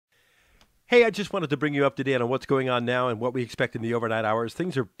Hey, I just wanted to bring you up to date on what's going on now and what we expect in the overnight hours.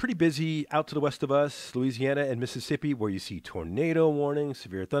 Things are pretty busy out to the west of us, Louisiana and Mississippi, where you see tornado warnings,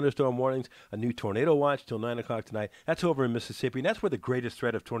 severe thunderstorm warnings, a new tornado watch till 9 o'clock tonight. That's over in Mississippi, and that's where the greatest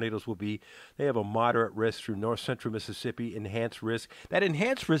threat of tornadoes will be. They have a moderate risk through north central Mississippi, enhanced risk. That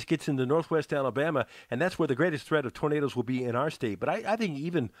enhanced risk gets into northwest Alabama, and that's where the greatest threat of tornadoes will be in our state. But I think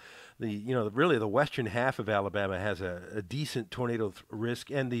even really the western half of Alabama has a decent tornado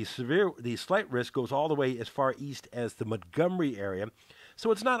risk, and the slight risk goes all the way as far east as the Montgomery area.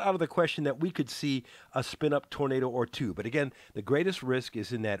 So it's not out of the question that we could see a spin up tornado or two. But again, the greatest risk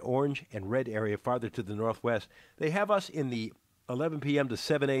is in that orange and red area farther to the northwest. They have us in the 11 p.m. to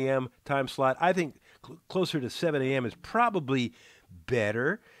 7 a.m. time slot. I think closer to 7 a.m. is probably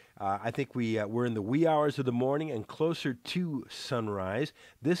better. I think we're in the wee hours of the morning and closer to sunrise.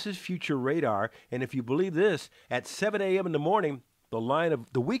 This is future radar, and if you believe this, at 7 a.m. in the morning,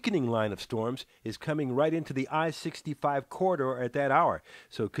 the weakening line of storms is coming right into the I-65 corridor at that hour.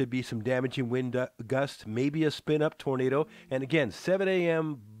 So it could be some damaging wind gusts, maybe a spin-up tornado. And again, 7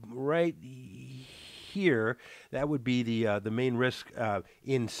 a.m. right here, that would be the main risk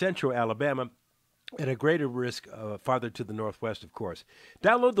in central Alabama. At a greater risk farther to the northwest, of course.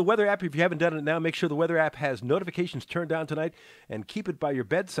 Download the weather app if you haven't done it now. Make sure the weather app has notifications turned on tonight and keep it by your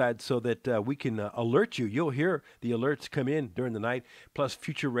bedside so that we can alert you. You'll hear the alerts come in during the night, plus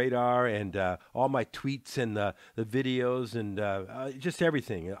future radar and all my tweets and the videos and just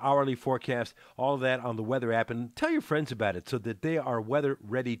everything, hourly forecast, all of that on the weather app. And tell your friends about it so that they are weather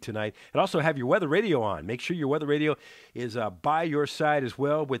ready tonight. And also have your weather radio on. Make sure your weather radio is by your side as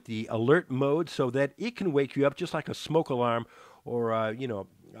well with the alert mode so that it can wake you up just like a smoke alarm or,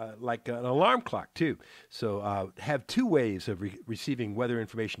 like an alarm clock, too. So have two ways of receiving weather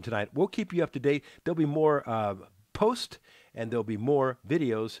information tonight. We'll keep you up to date. There'll be more posts, and there'll be more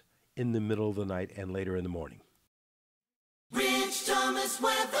videos in the middle of the night and later in the morning. Rich Thomas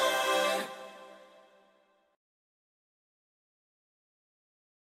Weather.